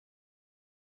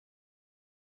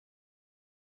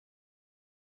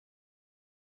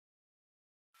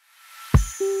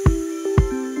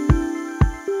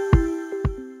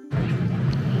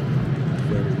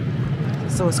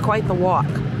So it's quite the walk.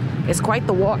 It's quite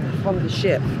the walk from the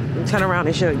ship. I'll turn around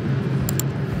and show you.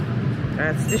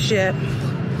 That's the ship.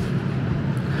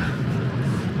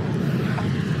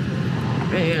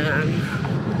 And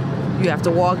you have to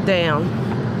walk down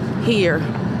here.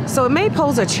 So it may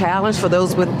pose a challenge for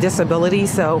those with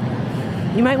disabilities. So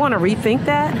you might want to rethink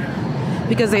that,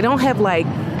 because they don't have like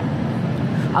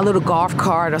a little golf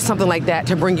cart or something like that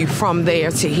to bring you from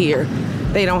there to here.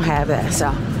 They don't have that.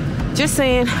 So just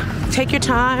saying, take your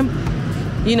time.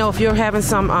 You know, if you're having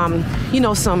some, you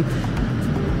know, some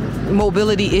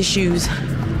mobility issues,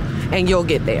 and you'll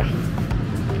get there.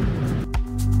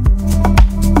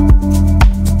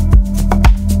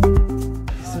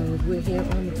 So we're here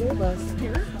on the tour bus,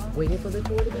 waiting for the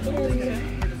tour to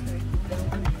begin.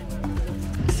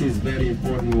 This is very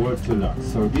important word to learn.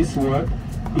 So this word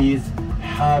is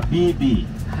Habibi.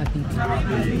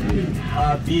 Habibi.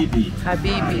 Habibi.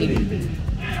 Habibi.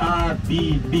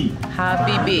 Habibi.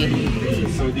 Habibi.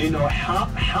 So do you know ha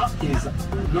is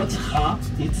not ha,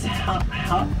 it's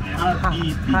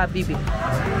Habibi. Habibi.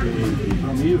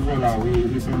 From here, voilà,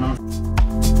 we pronounce.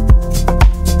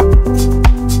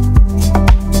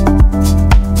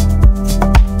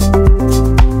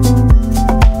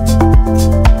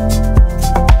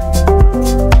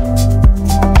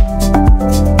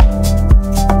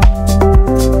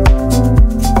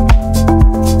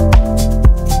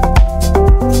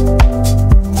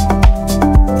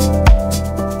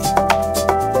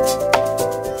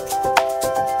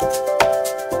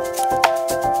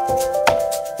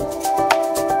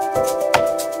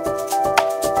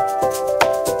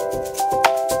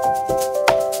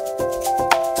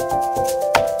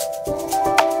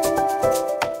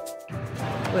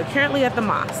 We're currently at the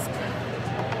mosque.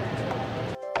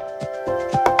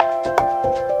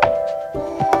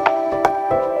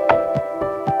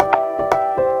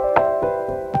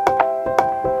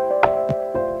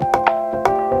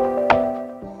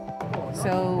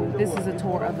 So this is a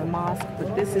tour of the mosque,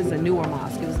 but this is a newer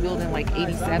mosque. It was built in like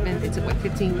 '87. It took like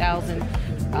 15,000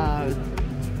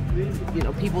 you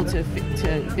know, people to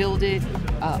build it.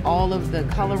 All of the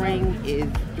coloring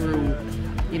is through,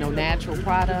 you know, natural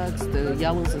products. The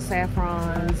yellows are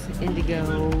saffrons,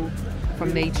 indigo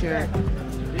from nature,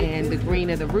 and the green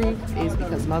of the roof is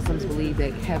because Muslims believe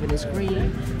that heaven is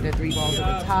green. There are 3 balls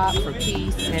at the top for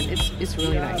peace, and it's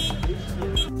really nice.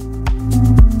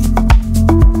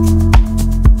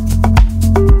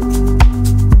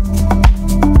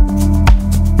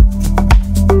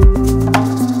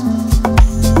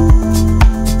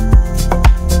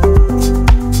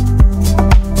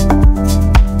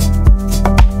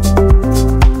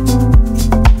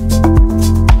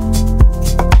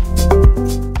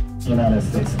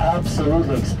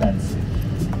 Absolutely expensive.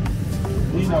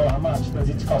 Do you know how much does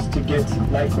it cost to get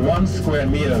like 1 square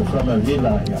meter from a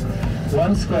villa here?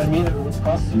 1 square meter would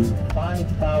cost you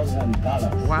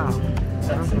 $5,000. Wow.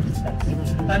 That's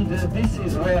expensive. And this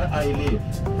is where I live.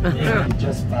 Yeah, it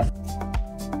just passed.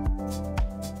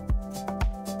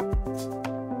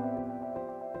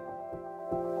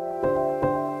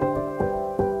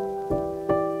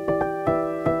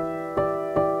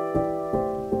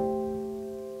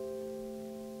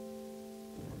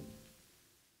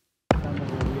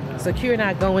 So Q and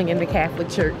I going in the Catholic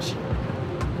Church.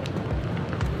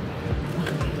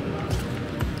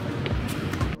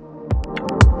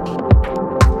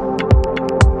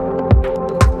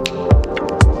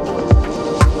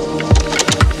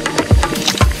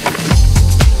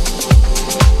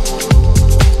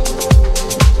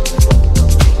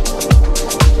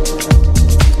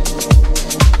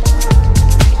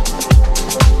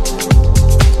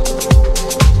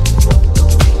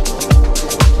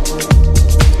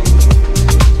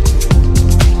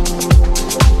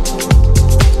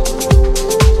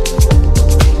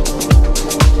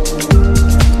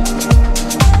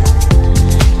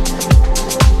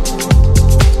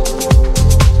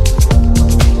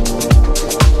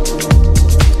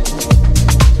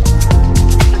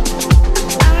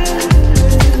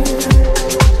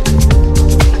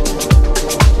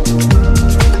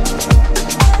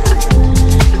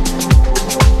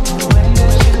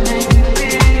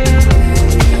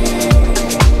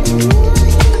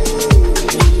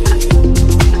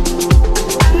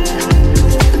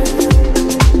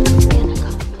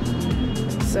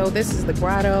 This is the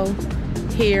grotto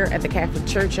here at the Catholic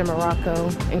Church in Morocco,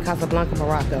 in Casablanca,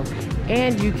 Morocco.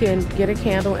 And you can get a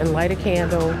candle and light a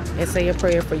candle and say a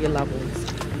prayer for your loved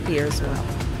ones here as well.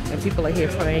 And people are here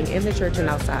praying in the church and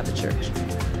outside the church.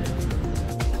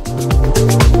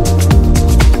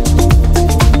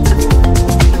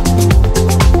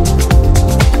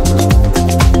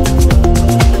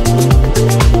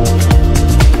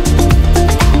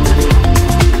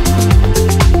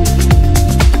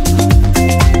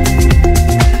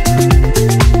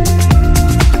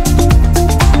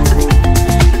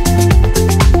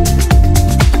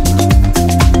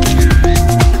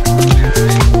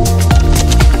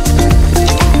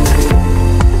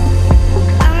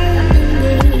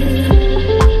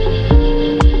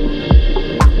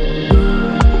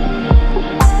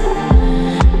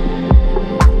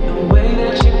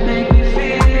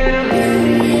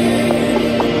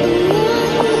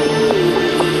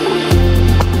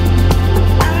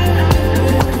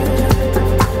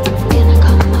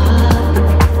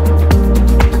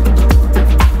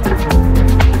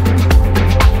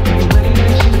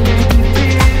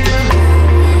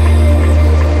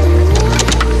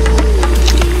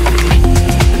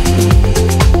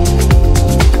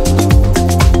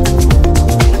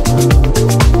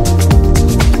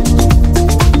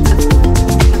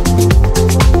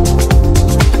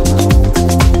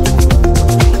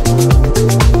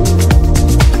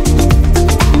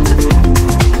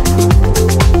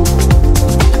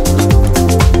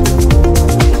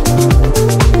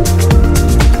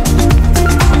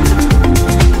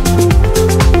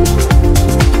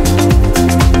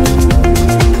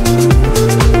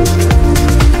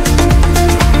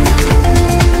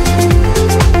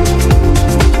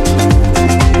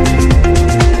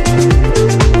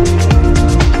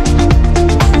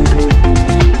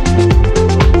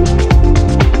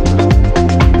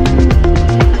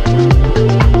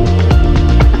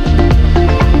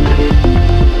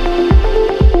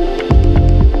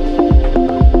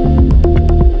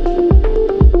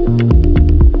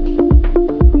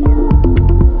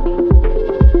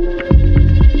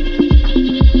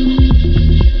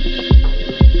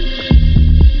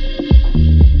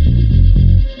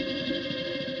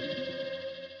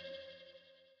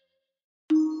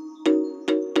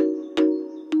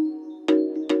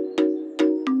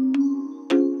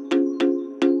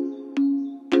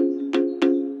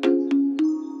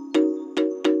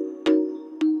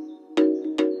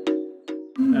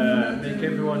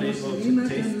 everyone able to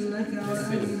taste this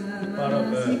is part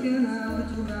of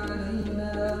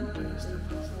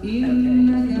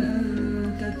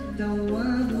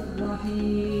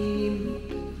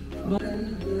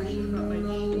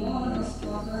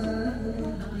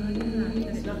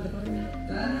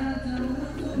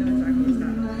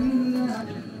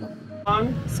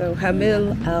So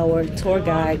Hamil, our tour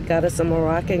guide, got us a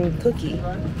Moroccan cookie,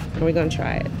 and we're gonna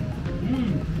try it.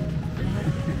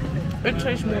 It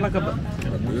tastes more like a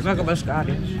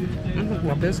biscotti.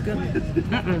 A biscuit?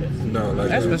 No, like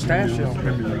that's pistachio.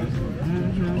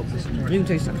 You can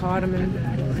taste the cardamom.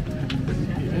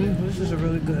 This is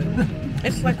really good.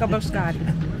 It's like a biscotti.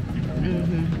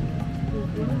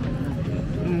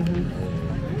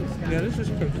 Yeah, this is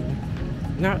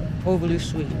perfect. Not overly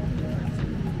sweet.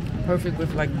 Perfect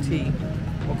with like tea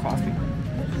or coffee.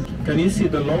 Can you see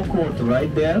the low court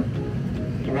right there?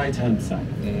 Right hand side.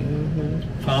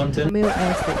 Fountain. Camille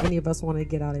asked if any of us wanted to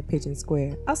get out at Pigeon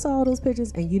Square. I saw all those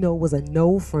pictures and it was a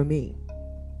no for me.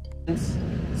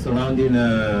 Surrounding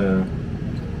the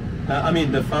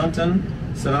fountain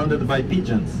surrounded by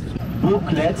pigeons.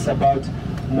 Booklets about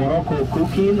Morocco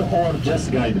cooking or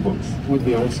just guidebooks would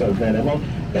be also available.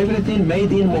 Everything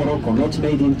made in Morocco, not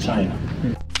made in China.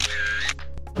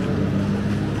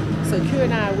 So Q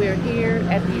and I, we're here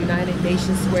at the United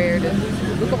Nations Square to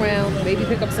look around, maybe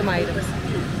pick up some items.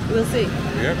 We'll see.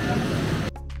 Yep.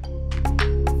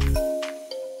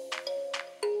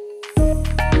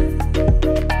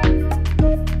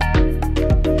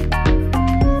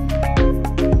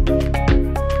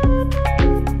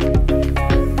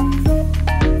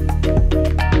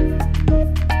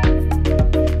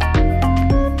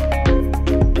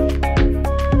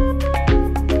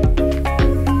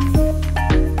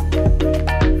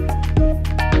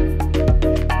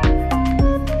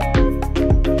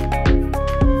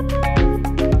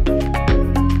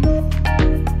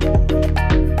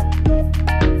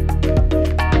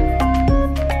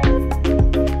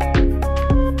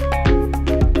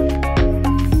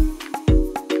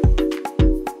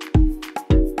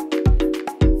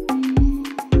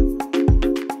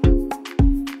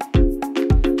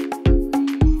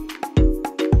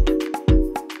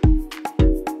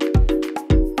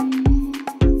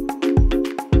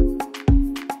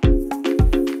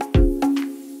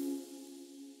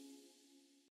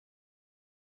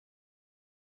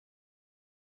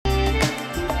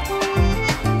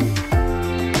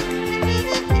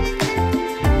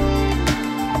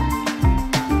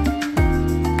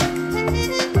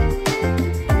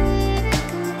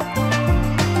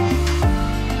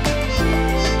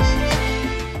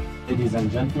 Ladies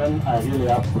and gentlemen, I really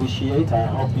appreciate, I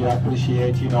hope you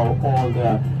appreciate, all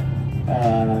the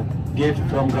gift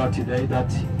from God today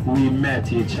that we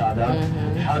met each other.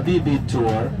 Habibi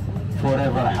tour,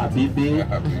 forever Habibi.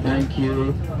 Thank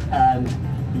you, and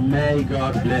may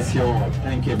God bless you all.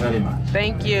 Thank you very much.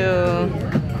 Thank you.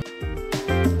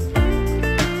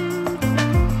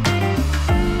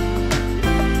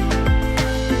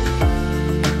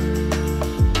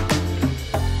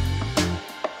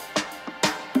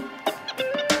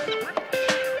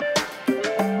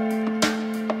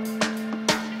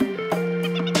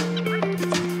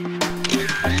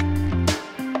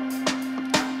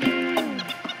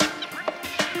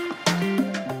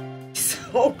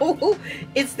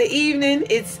 It's the evening,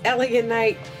 it's elegant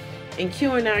night, and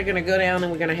Q and I are gonna go down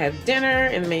and we're gonna have dinner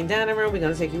in the main dining room. We're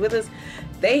gonna take you with us.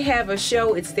 They have a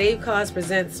show, it's Dave Koz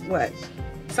Presents what?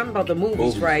 Something about the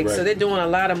movies, right? So they're doing a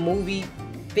lot of movie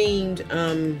themed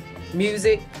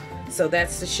music. So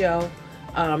that's the show.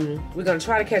 We're gonna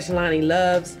try to catch Lonnie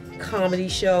Love's comedy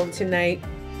show tonight.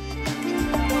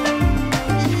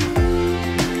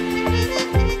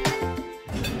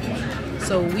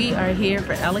 So we are here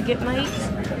for Elegant Night,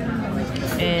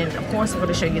 and of course, I'm going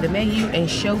to show you the menu and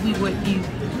show you what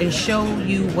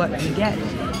you get,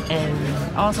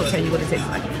 and also tell you what it tastes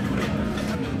like.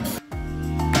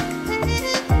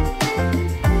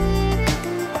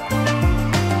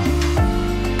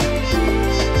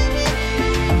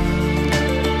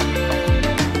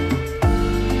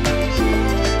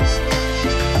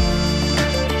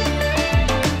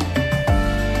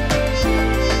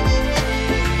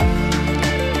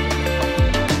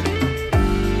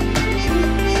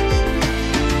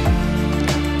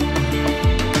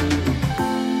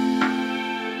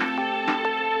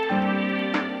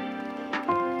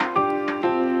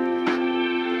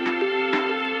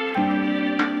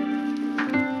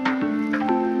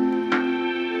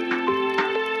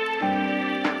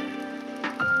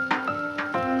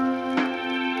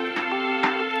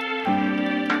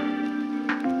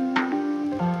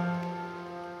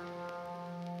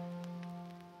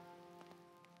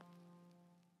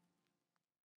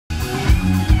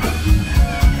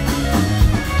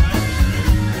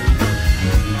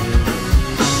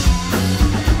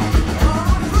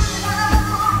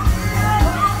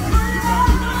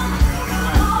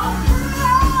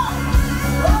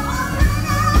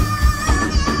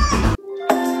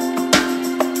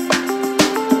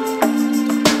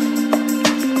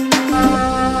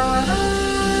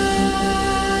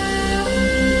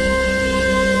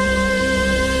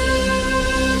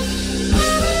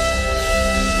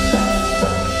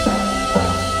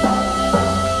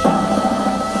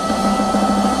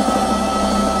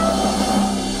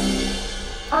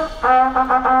 As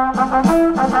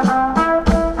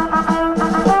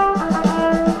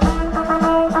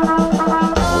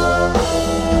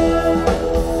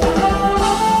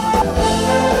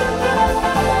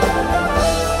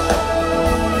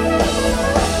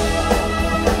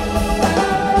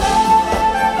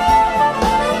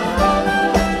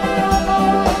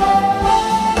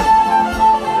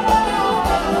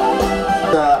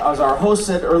our host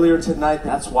said earlier tonight,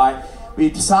 that's why we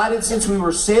decided, since we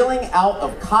were sailing out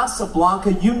of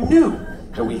Casablanca, you knew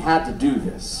that we had to do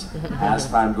this as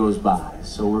time goes by.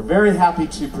 So we're very happy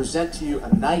to present to you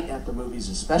A Night at the Movies,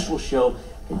 a special show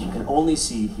that you can only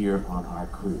see here on our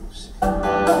cruise. Tell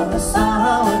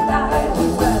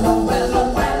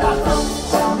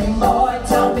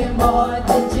me more,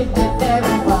 did you get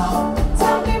very wrong?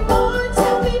 Tell me more,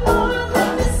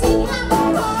 let me see how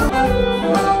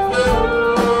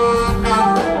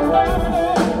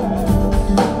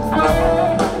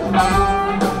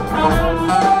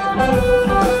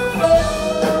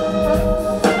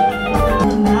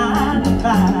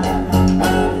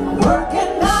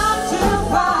working 9 to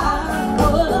 5,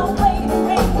 put away to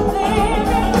make a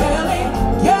living, really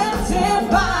getting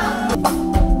by.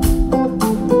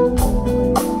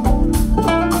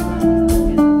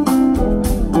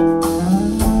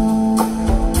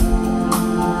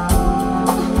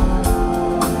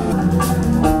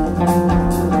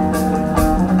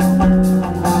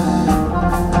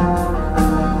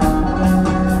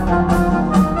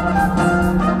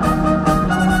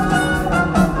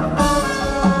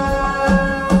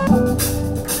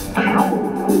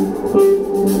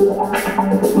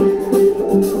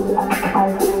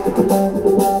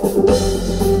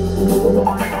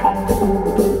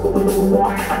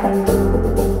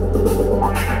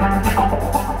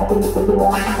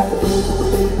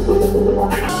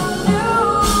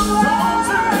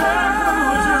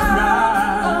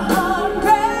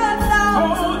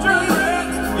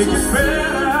 It gets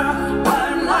better.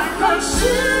 I'm like a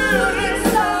shooting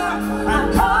star. I've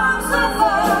come so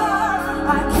far. I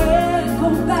can't go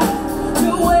back to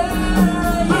where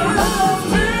I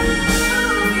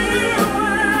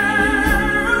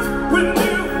With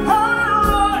new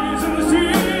horizons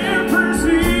here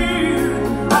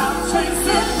perceive, I'll chase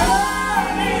it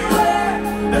anywhere.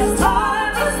 There's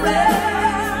time to spare.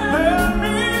 Let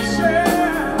me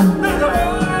share the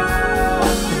whole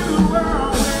new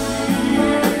world with you.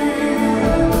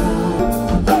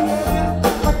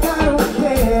 Like I don't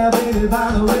care, baby, by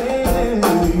the way.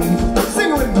 Sing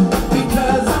it with me.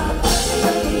 Because I'm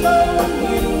alone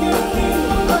when you feel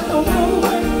like a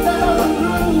moving down the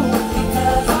road.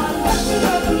 Because I'm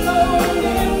Alone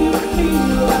if you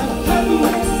feel like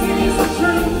nothing seems the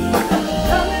truth.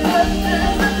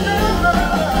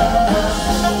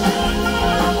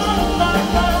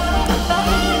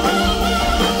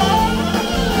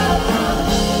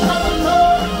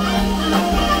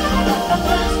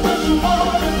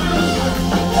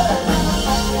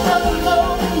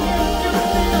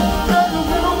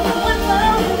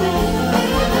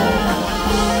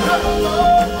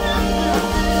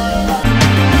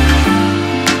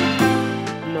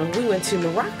 We went to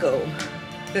Morocco.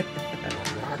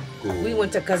 We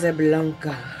went to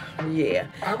Casablanca. Yeah.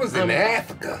 I was in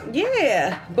Africa.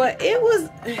 Yeah, but it was.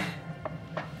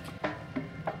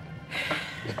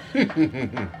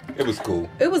 It was cool.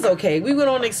 It was okay. We went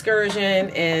on an excursion,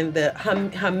 and the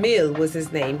Hamil was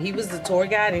his name. He was the tour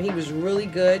guide, and he was really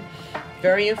good,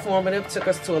 very informative. Took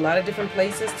us to a lot of different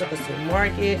places. Took us to the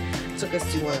market. Took us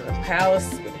to one of the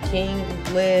palaces where the king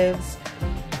lives.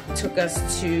 Took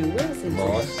us to where was it?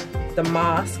 Mosque. The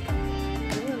mosque.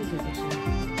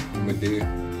 Medina.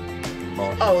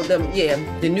 Oh, the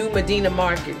new Medina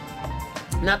market.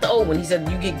 Not the old one. He said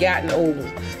you get got in the old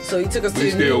one. So he took us to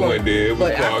the new one. Went there.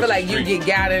 But I feel like you get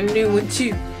got in the new one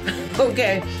too.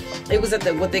 Okay. It was at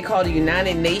what they call the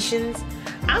United Nations.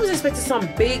 I was expecting some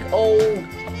big old,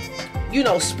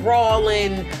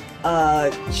 sprawling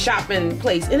shopping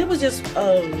place. And it was just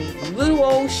a little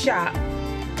old shop.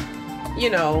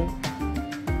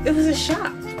 It was a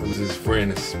shop. It was his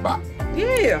friend's spot.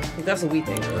 Yeah. That's what we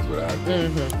think. That's what I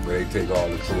think. Where they take all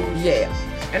the tours. Yeah.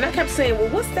 And I kept saying, well,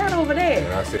 what's that over there?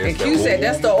 And I said, and Q said,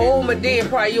 that's the old Medina,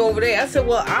 probably over there. I said,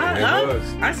 well,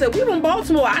 I said, we from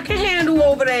Baltimore. I can handle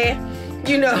over there.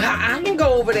 I can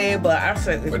go over there. But I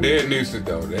said, but they're nuisance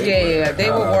though.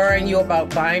 They were worrying you about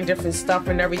buying different stuff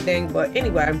and everything. But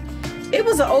anyway, it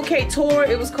was an okay tour.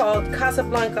 It was called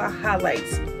Casablanca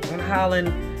Highlights on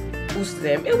Holland.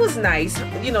 It was nice.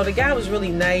 The guy was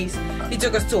really nice. He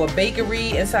took us to a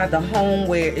bakery inside the home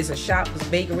where it's a shop, this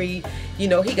bakery. He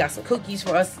got some cookies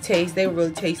for us to taste. They were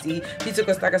really tasty. He took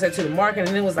us, like I said, to the market,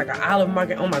 and it was like an olive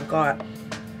market. Oh my God.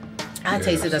 I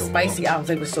tasted the spicy olives.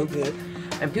 They were so good.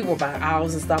 And people were buying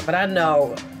olives and stuff. But I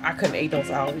know I couldn't eat those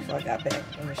olives before I got back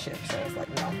on the ship. So I was like,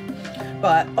 no.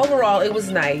 But overall, it was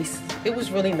nice. It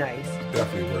was really nice.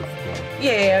 Definitely worth going.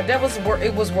 Yeah, it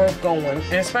was worth going.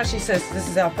 And especially since this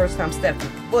is our first time stepping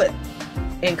foot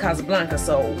in Casablanca.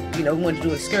 So, you know, we wanted to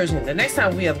do excursion. The next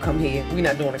time we ever come here, we're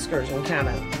not doing excursion. We kind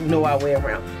of know our way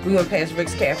around. We went past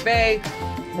Rick's Cafe,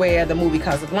 where the movie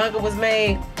Casablanca was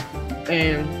made.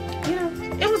 And, you know,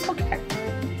 it was okay.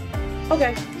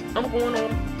 Okay, I'm going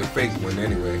on. The fake one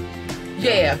anyway.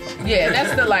 Yeah,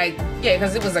 that's the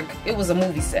because it was a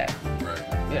movie set. Right.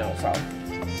 You know, so,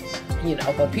 you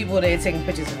know, but people there taking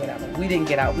pictures or whatever. We didn't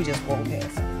get out, we just rolled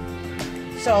past.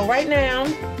 So right now,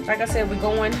 like I said, we're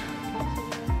going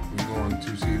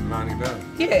to see Lonnie Valley.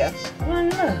 Yeah. One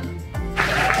love.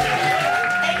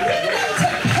 And we need to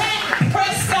Pat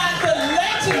Prescott, the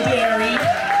legendary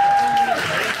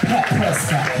Pat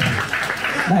Prescott.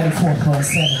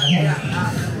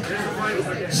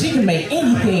 94.7. She can make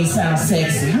anything sound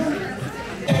sexy.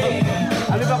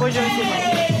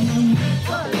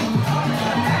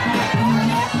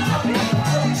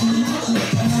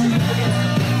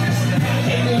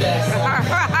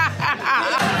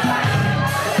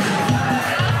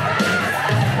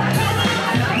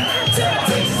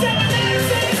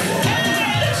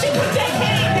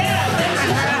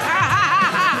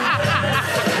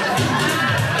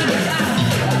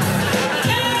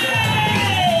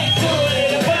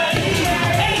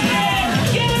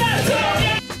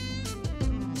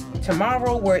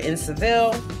 Tomorrow we're in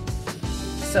Seville,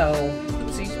 so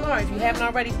we'll see you tomorrow. If you haven't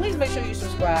already, please make sure you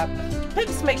subscribe.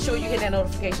 Please make sure you hit that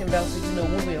notification bell so you know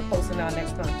when we are posting our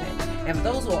next content. And for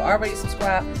those who are already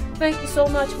subscribed, thank you so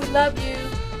much. We love you.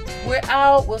 We're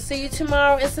out. We'll see you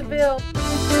tomorrow in Seville.